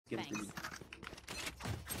Get it. Thanks.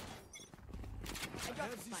 I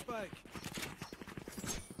dropped the spike.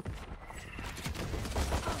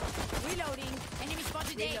 Reloading. Enemy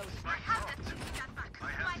spotted A.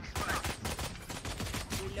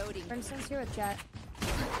 Reloading. For instance, here with JETT.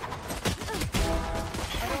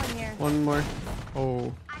 Everyone here. One more.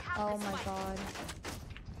 Oh. Oh my god.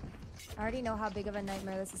 I already know how big of a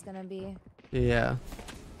nightmare this is gonna be. Yeah.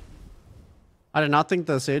 I did not think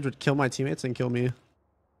the Sage would kill my teammates and kill me.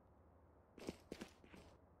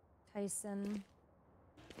 Tyson.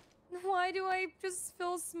 Why do I just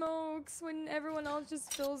fill smokes when everyone else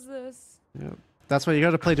just fills this? Yeah. That's why you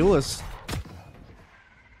gotta play duelist.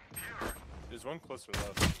 There's one closer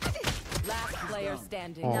left. Last player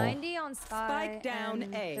standing. Oh. 90 on Spy. Spike down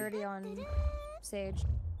and A. 30 on Sage.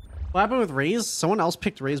 What happened with Raze? Someone else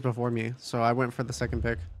picked Raze before me, so I went for the second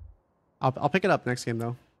pick. I'll pick it up next game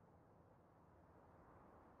though.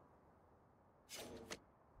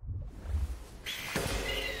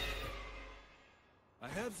 I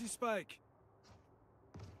have the spike.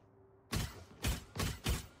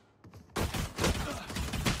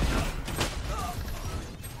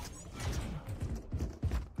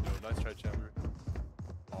 Oh, nice try, Chamber.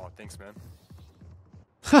 Oh, thanks, man.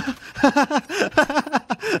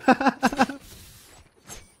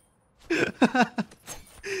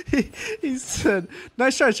 he said,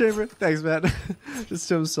 "Nice try, Chamber." Thanks, man. Just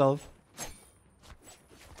to himself.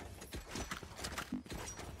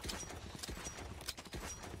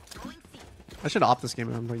 I should opt this game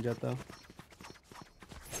if I'm playing JETT though.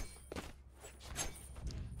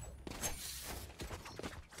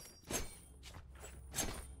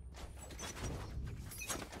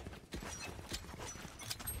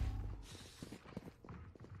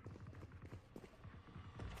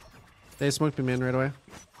 They smoked me in right away.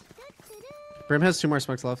 Brim has 2 more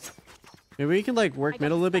smokes left. Maybe we can like work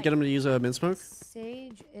mid a little bit, get him to use a mid smoke.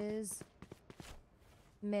 Sage is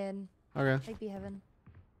mid. Okay. Take B heaven.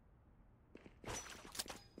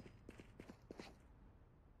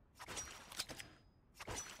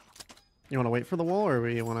 You want to wait for the wall, or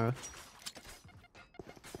you want to?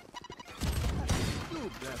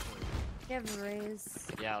 You have Raze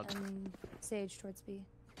Yeah. and Sage towards B.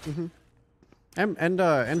 Mm-hmm. And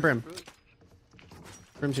Brim.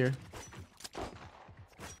 Brim's here.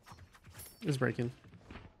 Is breaking.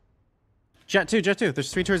 Jet 2.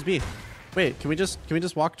 There's 3 towards B. Wait, can we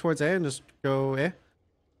just walk towards A and just go A?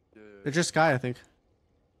 They're just Sky, I think.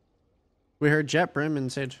 We heard Jet, Brim, and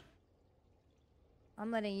Sage. I'm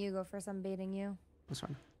letting you go first. I'm baiting you. That's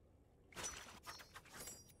fine.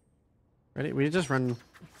 Ready? We just run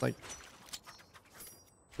like.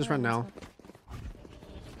 Just run now.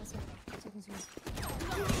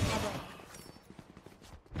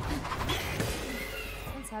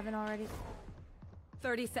 It's heaven already.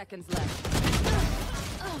 30 seconds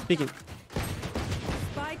left. Peeking.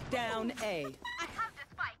 Spike down A.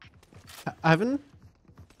 Ivan?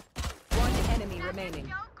 One enemy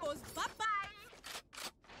remaining.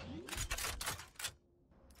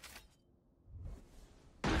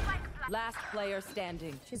 Last player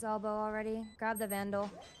standing. She's elbow already. Grab the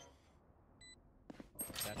vandal.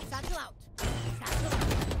 Satchel out.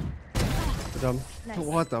 We're done. Nice.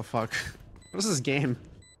 What the fuck? What is this game?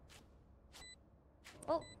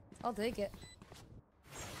 Oh, I'll take it.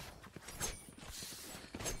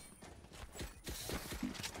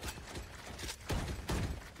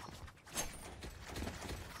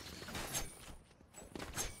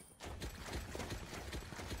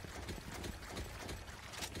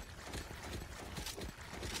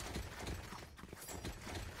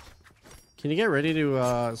 Can you get ready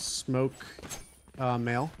to smoke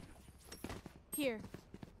male? Here.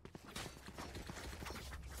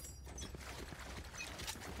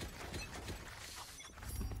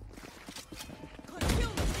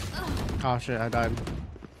 Oh shit, I died.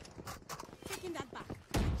 Taking that back.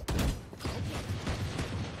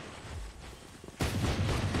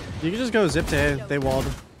 You can just go zip to A. They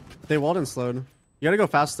walled. They walled and slowed. You gotta go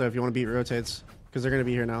fast though if you want to beat rotates. Because they're gonna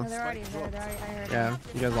be here now. No, they're already there. They're already, I heard Yeah,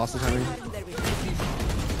 you guys lost the timing.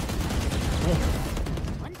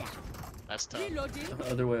 That's tough.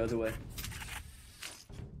 Other way.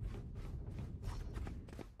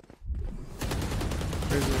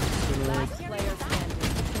 Last player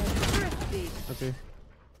standing. Okay.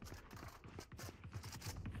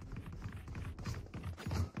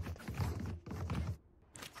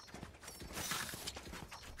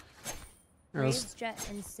 Raze, Jet,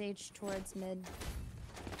 and Sage towards mid.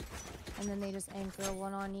 And then they just anchor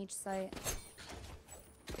one on each site.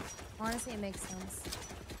 Honestly, it makes sense.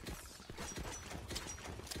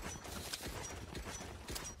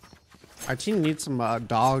 Our team needs some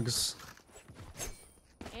dogs.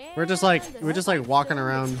 We're just like walking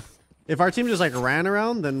around. If our team just like ran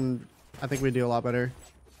around, then I think we'd do a lot better.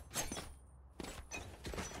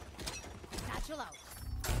 Satchel out.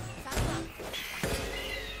 Satchel out.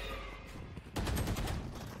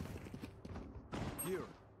 Here.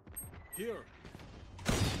 Here.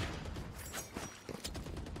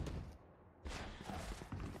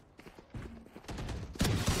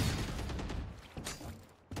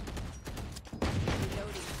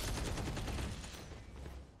 Reloading.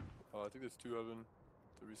 I think there's 2 heaven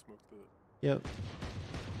to re-smoke the. Yep.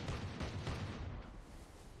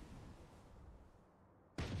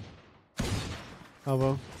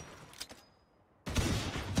 Elbow.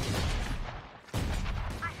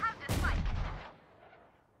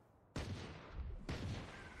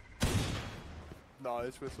 Nah,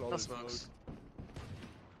 it's with all No the smokes. smoke.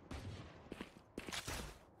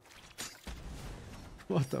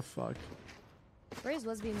 What the fuck? Where's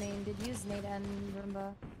was be main? Did use nade and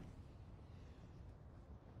Roomba.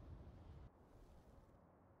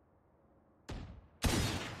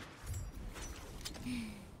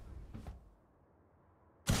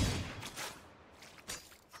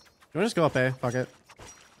 You wanna just go up A? Fuck it.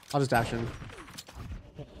 I'll just dash in.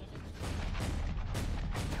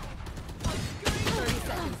 30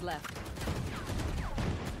 seconds left.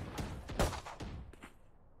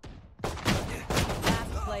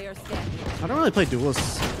 Last player standing. I don't really play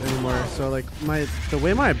duelists anymore, so like the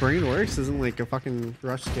way my brain works isn't like a fucking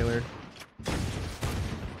rush scaler.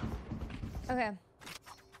 Okay.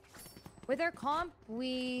 With our comp,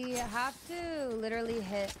 we have to literally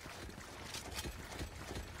hit.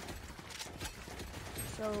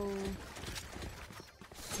 So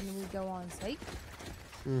when we go on site.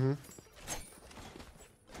 Mm-hmm.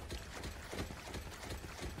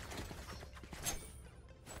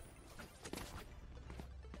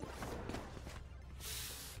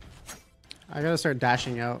 I gotta start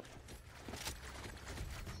dashing out.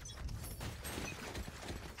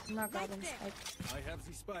 I'm not Right grabbing there. spike. I have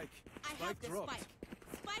the spike. I have Spike the dropped. spike.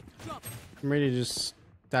 Spike drop. I'm ready to just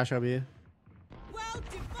dash out B. Well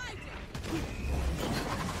divided.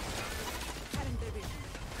 Cutting the vision.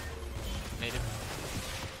 Native.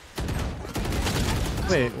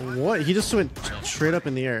 Wait, what? He just went straight up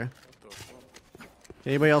in the air. What the fuck?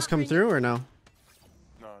 Anybody else come through or no?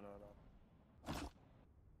 No.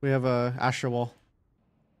 We have a Astra wall.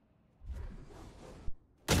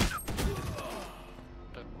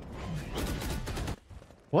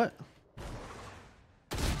 What?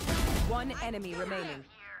 One enemy remaining.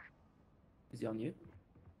 Is he on you?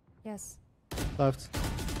 Yes. Left.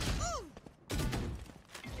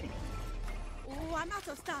 Oh, I'm out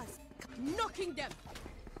of stars. Knocking them.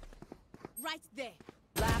 Right there.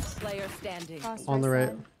 Last player standing. Cross On the right.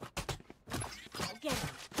 side. Again. Okay.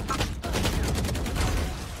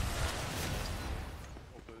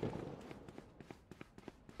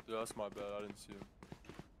 Yeah, that's my bad. I didn't see him.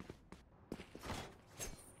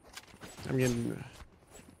 I'm getting.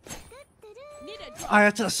 Need a drop. I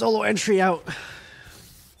had to solo entry out.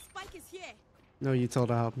 Spike is here. No util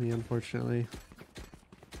to help me, unfortunately.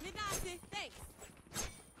 Need that, thanks.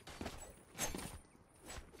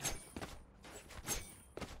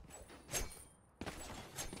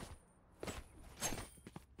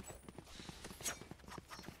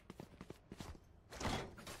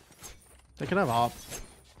 They could have op.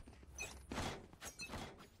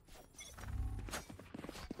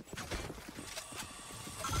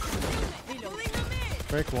 Reloading them in.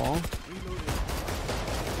 Break wall.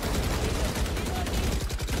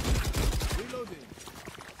 Reloading.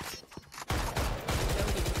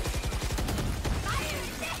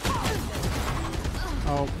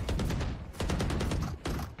 Oh,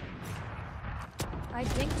 I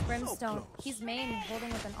think Brimstone. He's main, holding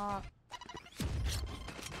with an op.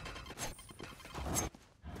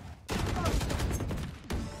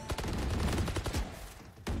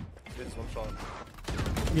 It's one shot.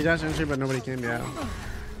 he dashed entry, but nobody came yet.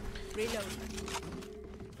 Reload.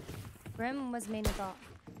 Brim was main with op.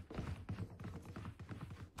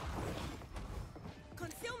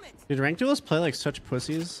 Concealment. Dude, rank duelists play like such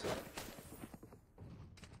pussies.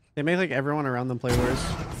 They make like everyone around them play worse.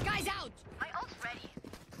 Sky's out.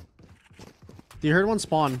 You heard one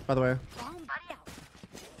spawn, by the way. Bomb buddy out.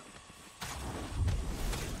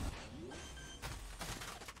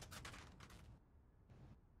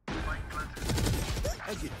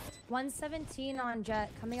 117 on Jett,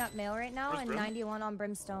 coming up male right now, Where's and Brim? 91 on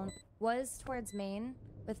Brimstone. Was towards main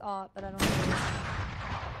with op, but I don't know.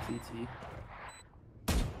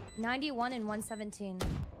 CT. 91 and 117.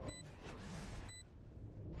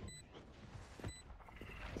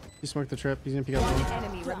 He smoked the trip. He's gonna pick up One one.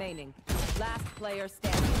 enemy remaining. Last player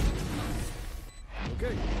standing.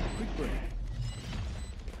 Okay, quick break.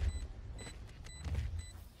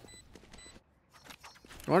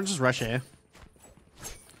 I want to just rush A. I'm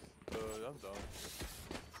down.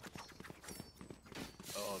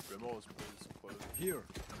 Brim always plays close. Here.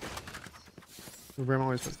 Brim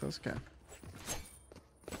always puts close. Okay.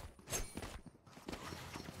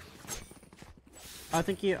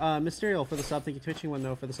 Thank you, Mysterial for the sub. Thank you, Twitching One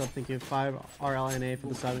though for the sub. Thank you, 5 RLNA for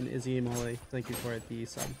the sub, and Izzy Molly. Thank you for the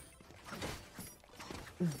sub.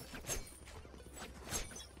 Get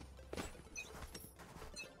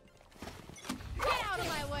out of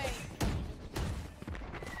my way.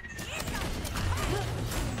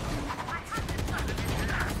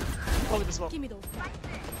 Look at this one. Give me those.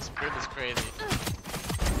 This build is crazy.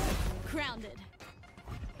 Grounded.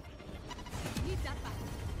 Need that back.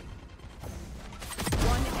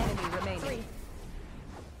 One enemy remaining.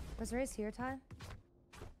 Was Race here, Ty?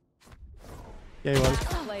 Yeah, he was.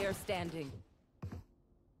 Player standing.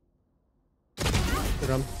 Good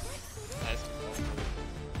run. Nice.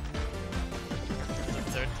 The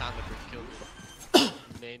third time that we've killed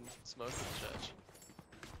main smoke in the church.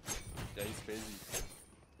 Yeah, he's crazy.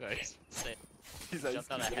 Right, he's insane. He's like,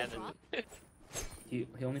 Jumped out of heaven. He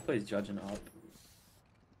only plays judge and up.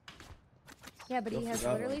 Yeah, but he Go has for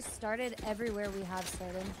that literally one. started everywhere we have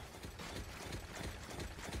started.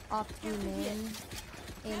 Off to main,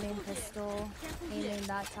 A main pistol, A main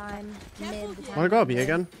that time, mid the time. Want to go B mid.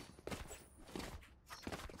 again?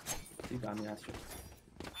 You got me, Astro.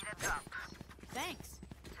 Thanks.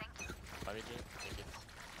 Let me do it. Thank you.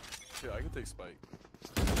 Yeah, I can take Spike.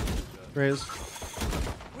 Raise.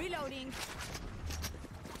 Reloading.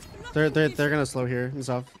 They're gonna slow here. He's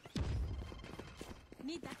off.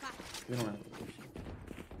 Need that back. We don't have to push.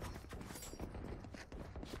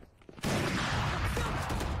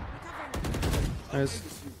 Nice.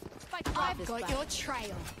 I've got your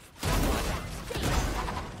trail.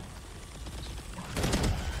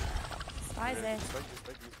 Spies A. Spike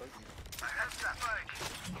you.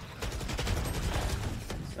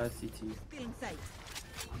 Side CT. Feeling safe.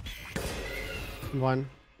 One.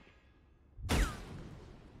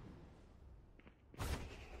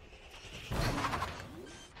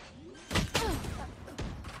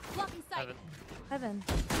 Blocking sight. Heaven. Heaven.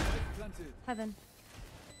 Planted. Heaven.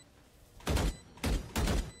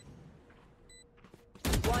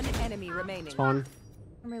 One enemy remaining. Spawn.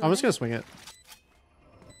 I'm I'm just gonna swing it.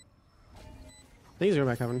 I think he's going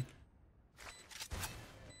back heaven.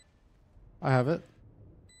 I have it.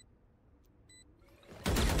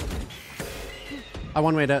 I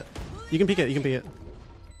one-wayed it. You can peek it. You can peek it.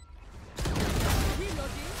 There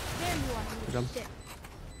you are. Good job.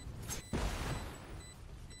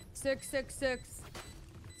 666.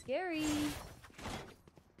 Scary.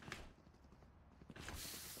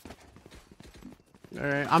 All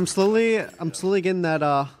right. I'm slowly getting that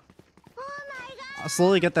I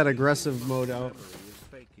slowly get that aggressive mode out.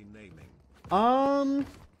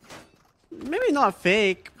 Maybe not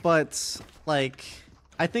fake, but like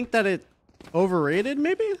I think that it overrated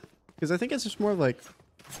maybe, because I think it's just more of like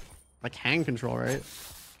hand control, right?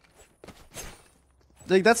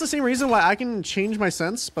 Like that's the same reason why I can change my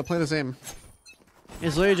sense but play the same.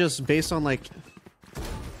 It's literally just based on like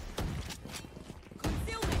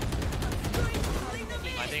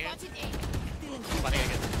Finding it. Finding it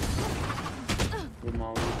again. Good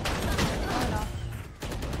molly.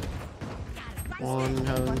 one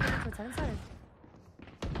heaven. Towards heaven side.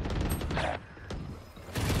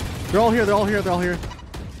 They're all here. They're all here. They're all here.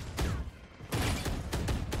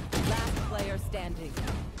 Last player standing.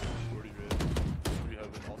 40 mid. 3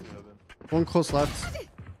 heaven, all 3 heaven. One close left.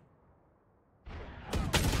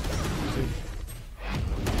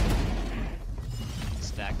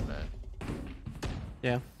 Stack that.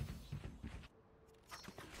 Yeah.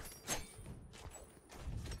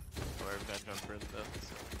 Or revenge on Brim though.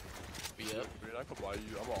 So. Be up. Green, I can buy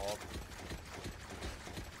you. I'm off.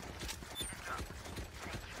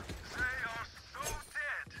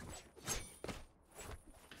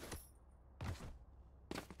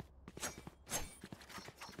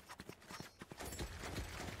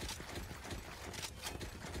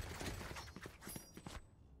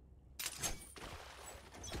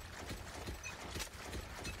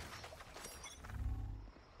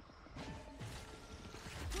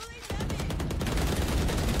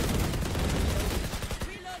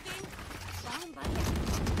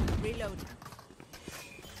 Reloading.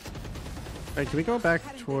 Alright, can we go back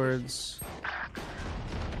towards...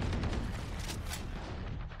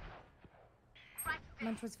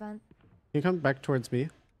 Went towards vent. Can you come back towards me?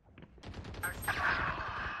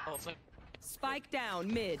 Oh, it's like Spike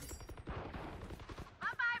down mid.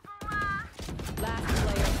 Last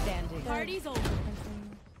player standing. Party's over. Fencing.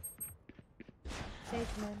 Sage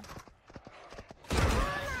mid.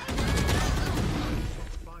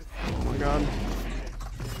 Oh my god.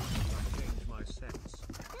 Change my sense.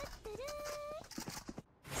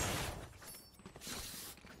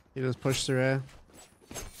 He just pushed through it.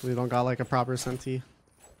 We don't got like a proper senti.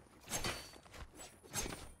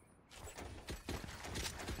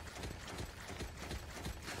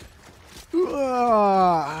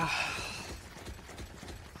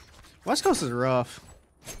 West Coast is rough.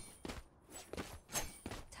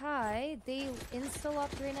 Ty, they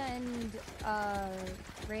insta-locked Reyna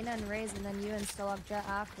and Raze, and then you insta-locked Jett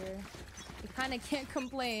after. You kind of can't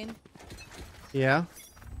complain. Yeah.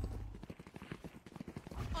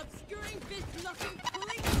 Obscuring vis nothing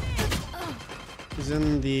completely. He's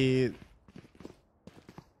in the.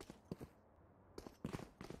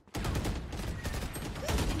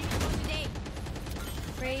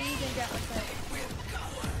 Raze and Jett outside.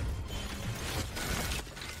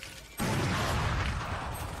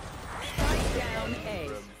 Strike down A.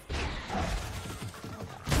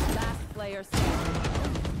 Last player standing.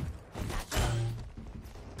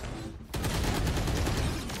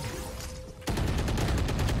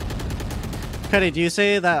 Kyedae, do you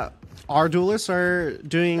say that our duelists are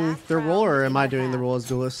doing their role, or am I doing the role as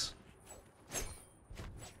duelists?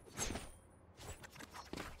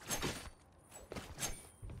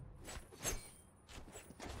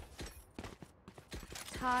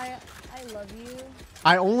 Ty, I love you.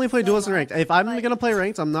 I only play So duelists in much, ranked. If I'm but- gonna play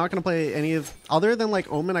ranked, I'm not gonna play any of other than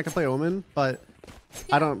like Omen. I can play Omen, but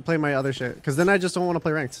I don't play my other shit because then I just don't want to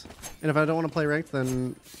play ranked. And if I don't want to play ranked,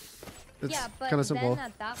 then it's Yeah, but kind of simple. then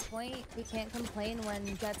at that point, we can't complain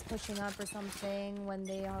when Jett's pushing up or something, when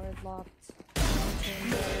they are locked.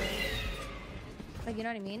 Like, you know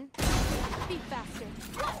what I mean? Be faster.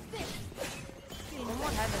 What's this? One more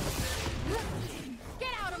heaven. Get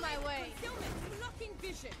out of my way. Blocking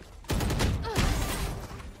vision.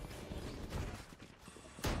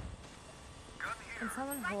 Can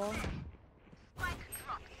someone hold?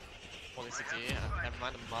 Only 60, yeah. Never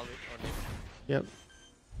mind, I'm Molly or Nick. Yep.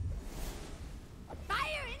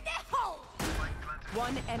 Fire in the hole.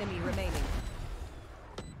 One enemy remaining.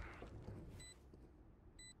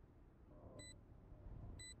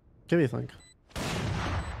 Give me a think.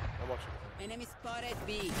 I'm watching. Enemy spotted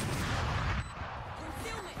B.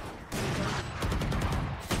 Concealment.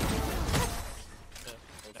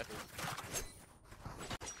 Yeah,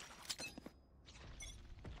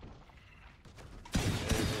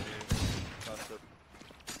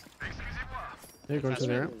 There you go to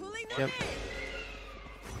there. Pulling Yep. the head.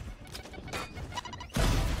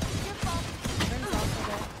 Brim's also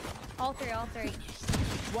there. All three, all three.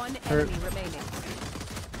 One Hurt. enemy remaining.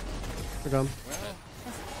 We're gone.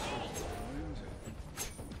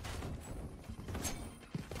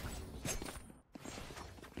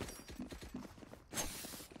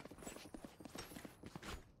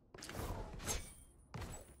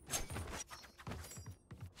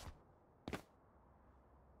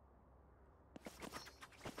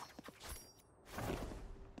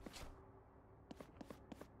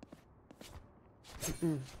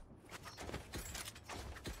 I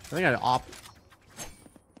think I'd opt.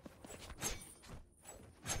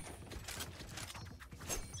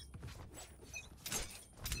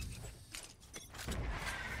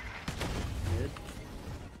 Mid.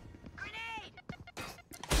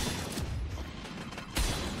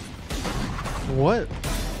 What?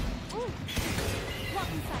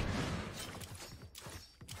 Blocking sight.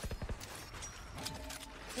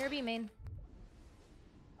 Here be main.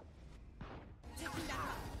 Taking that out.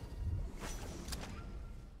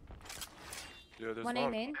 Yeah, there's One A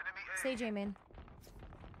main. Sage A main.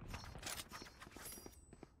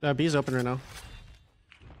 B's open right now.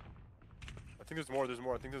 I think there's more. There's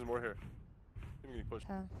more. I think there's more here. I think we can push.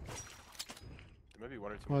 Oh. There might be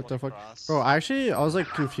one or two. What the fuck? cross. Bro, I was like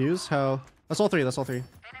confused how. That's all three. That's all three.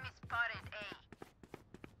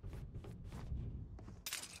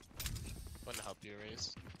 Want to help you,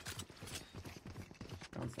 Raze.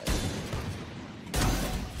 Downside.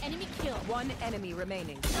 Enemy kill. One enemy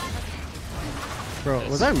remaining. Bro,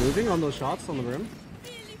 was I moving on those shots on the rim?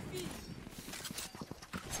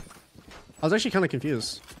 I was actually kind of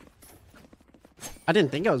confused. I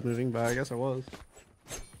didn't think I was moving, but I guess I was.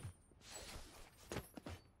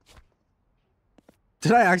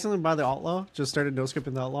 Did I accidentally buy the outlaw? Just started no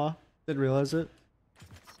skipping the outlaw. Didn't realize it.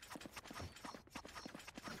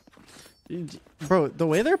 Bro, the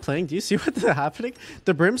way they're playing, do you see what's happening?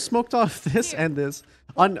 The Brim smoked off this and this.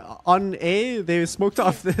 On A, they smoked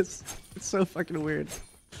off this. It's so fucking weird.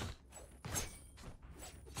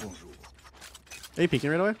 Are you peeking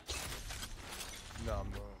right away? No,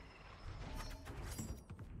 I'm not.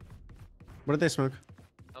 What did they smoke?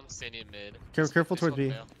 Standing mid. Careful Just towards one B.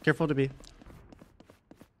 fail. Careful to B.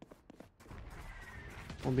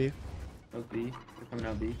 On B. Oh, B. They're coming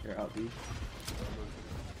out B. They're out B.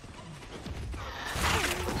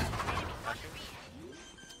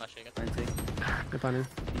 Flashing it. Planting. They're planning.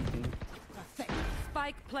 Peeking.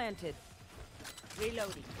 Spike planted.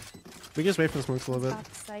 Reloading. We can just wait for the smokes a little bit.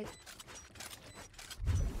 Back site.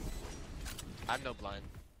 I have no blind.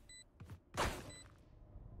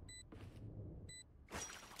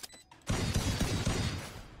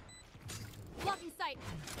 Blocking sight.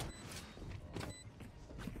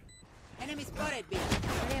 Enemy spotted B.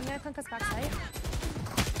 Ready, I'm gonna conk us back site.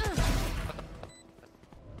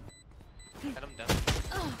 Get him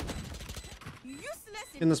down. Useless.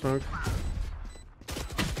 In the smoke.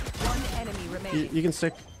 One enemy remaining. You can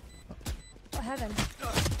stick. Oh, heaven.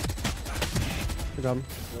 Good job.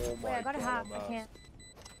 Oh my Wait, I got a God, half. I'm I ass. can't.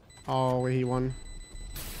 Oh, wait, he won.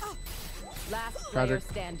 Last player Tragic.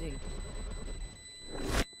 standing.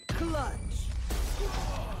 Clutch.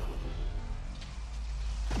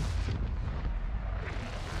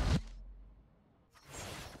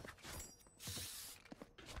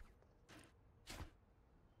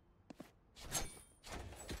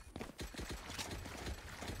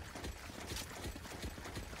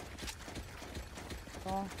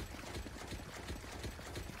 Ball.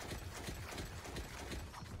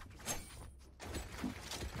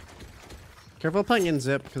 Careful playing in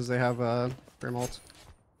zip because they have brim ult.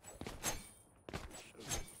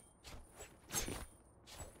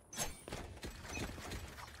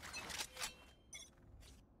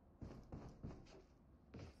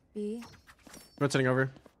 B. Rotating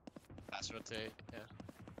over. Fast rotate. Yeah.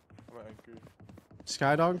 I'm at anchor.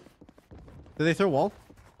 Skydog. Did they throw wall?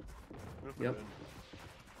 Yep.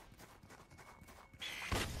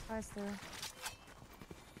 Guys, through.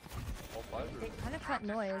 All five They or? kind of cut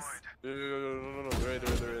noise. No. They're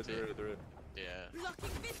right. Yeah. Blocking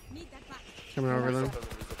this. Need that back. Coming over them.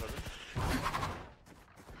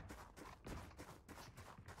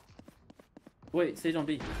 Wait, stage on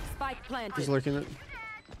B. Spike planted. He's lurking it.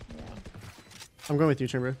 Yeah. I'm going with you,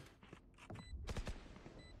 Chamber.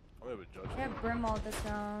 I'm gonna judge. I have brim all this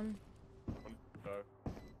round.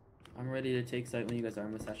 I'm ready to take site when you guys are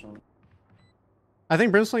in the session. I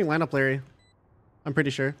think Brim's playing lineup Larry. I'm pretty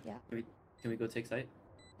sure. Yeah. Can we go take site?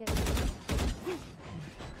 Yeah.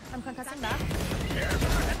 I'm concussing back.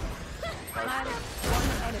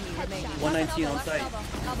 One enemy remaining. 119 on site.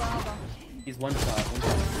 Elbow. He's one shot.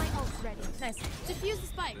 My ult's ready. Nice. Defuse the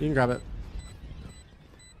spike. You can grab it.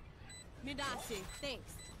 Midasi.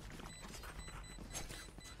 Thanks.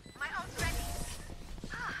 My ult's ready.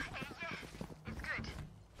 It's good.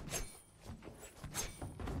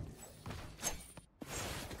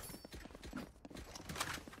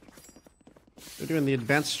 They're doing the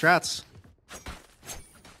advanced strats.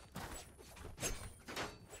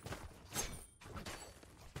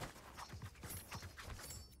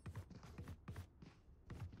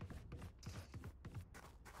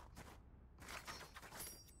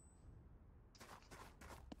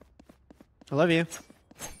 I love you.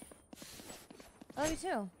 I love you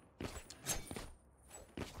too.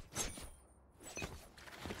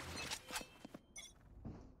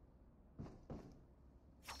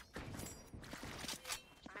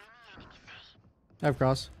 I have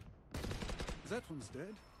cross. That one's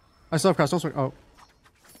dead. I still have cross. Don't swing. Oh,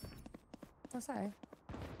 Oh, sorry.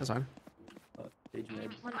 that's fine. Stage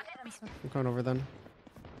mid. I'm going over then.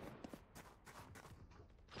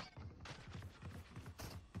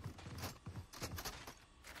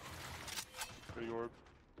 Pretty orb.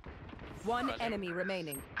 One Running. enemy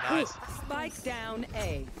remaining. Nice. Spike down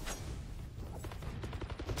A.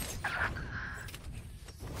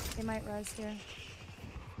 They might rise here.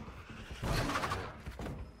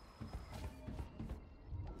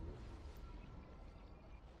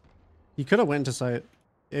 He could have went to site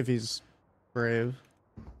if he's brave.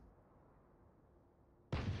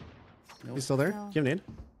 Nope. He's still there? No. Do you have nade?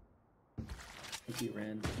 I think he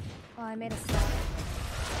ran. Oh, I made a step.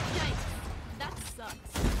 Yikes. That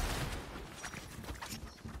sucks.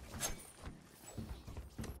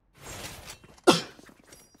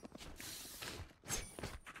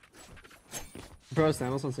 Bro,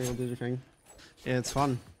 Thanos on single digit thing. Yeah, it's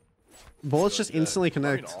fun. Bullets just instantly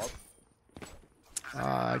connect.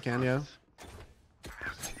 I can, yeah.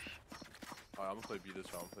 Alright, I'm gonna play B this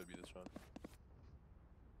round.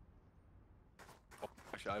 Oh,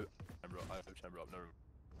 actually, I have chamber up. Never.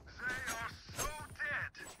 They are so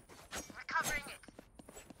dead. Recovering it.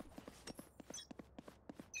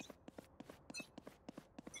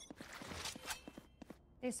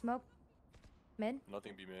 They smoke. Mid.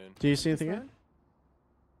 Nothing B man. Do you see anything yet? Slow.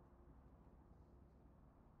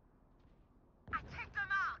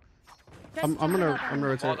 I'm gonna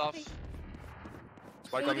rotate. Walled off.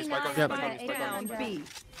 Spike on me, spike on me, Yep. spike on me, spike on Down me. B.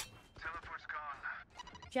 Teleport's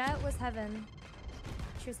gone. Jet was heaven.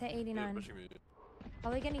 She was hit They're 89. pushing me.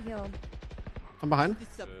 Probably getting healed. I'm behind.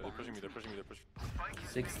 They're pushing me, they're pushing me, they're pushing me.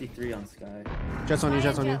 63 on Sky. Jet's on you,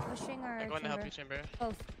 Jet's on you. Jet pushing our I'm going to help chamber. you, chamber.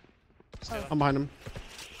 Both. Stay I'm behind him.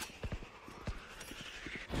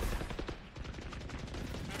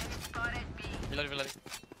 Reloading.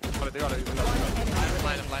 They got it.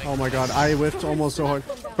 I'm blind. Oh my god, I whiffed almost so hard.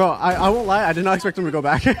 Bro, I won't lie, I did not expect him to go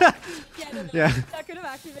back. Yeah. That could have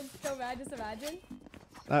actually been so bad, just imagine.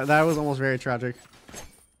 That was almost very tragic.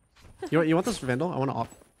 You want this Vandal? I want to op.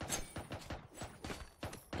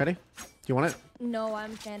 Ready? Do you want it? No,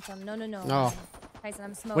 I'm Phantom. No. Oh. Tyson,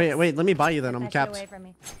 I'm smoked. Wait, let me buy you then. I'm That shit capped. away from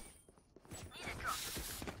me.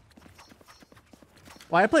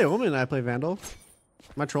 Well, I play Omen and I play Vandal.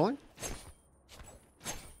 Am I trolling?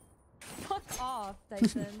 Fuck off,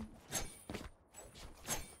 Tyson.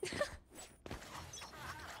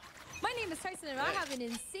 My name is Tyson and I have an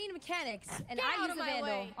insane mechanics and Get I out use of a my Vandal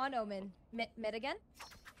way. on Omen. Mid again?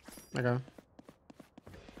 Okay.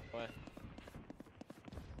 What?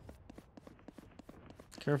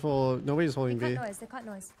 Careful, nobody's holding They B. cut noise, they cut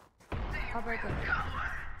noise. I'll break it.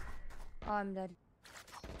 Oh, I'm dead.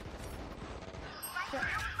 Shit.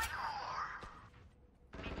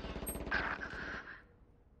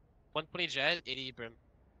 120 jet, 80 brim.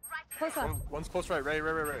 Close up. One's close right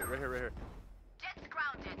here.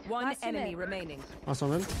 One Last enemy minute. remaining.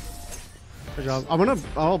 Awesome, man. Good job.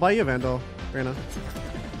 I'll buy you a Vandal, Reyna.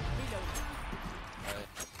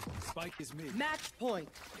 Spike is mid. Match point.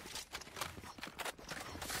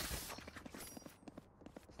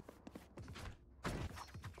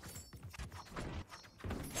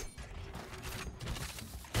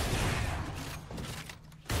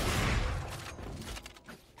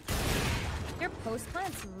 Your post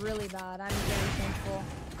plant's really bad. I'm very thankful.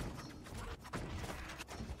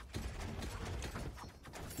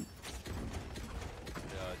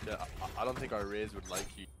 Yeah, I don't think our Rays would like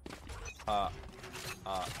you.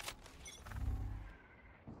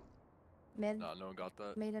 Mid No, no one got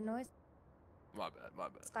that. made a noise. My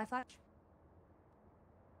bad. Sky flash.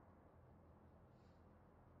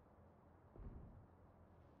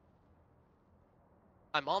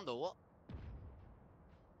 I'm on the wall.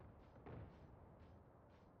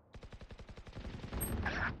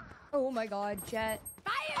 Oh my god, Jet.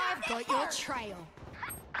 I've got your trail.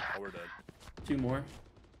 Oh, we're dead. 2 more.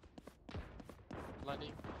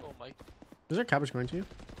 Landing. Oh my. Is there cabbage going to you?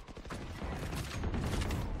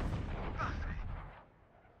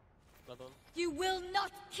 Another one. You will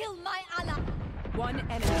not kill my ally. One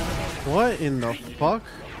enemy remaining. What in the fuck?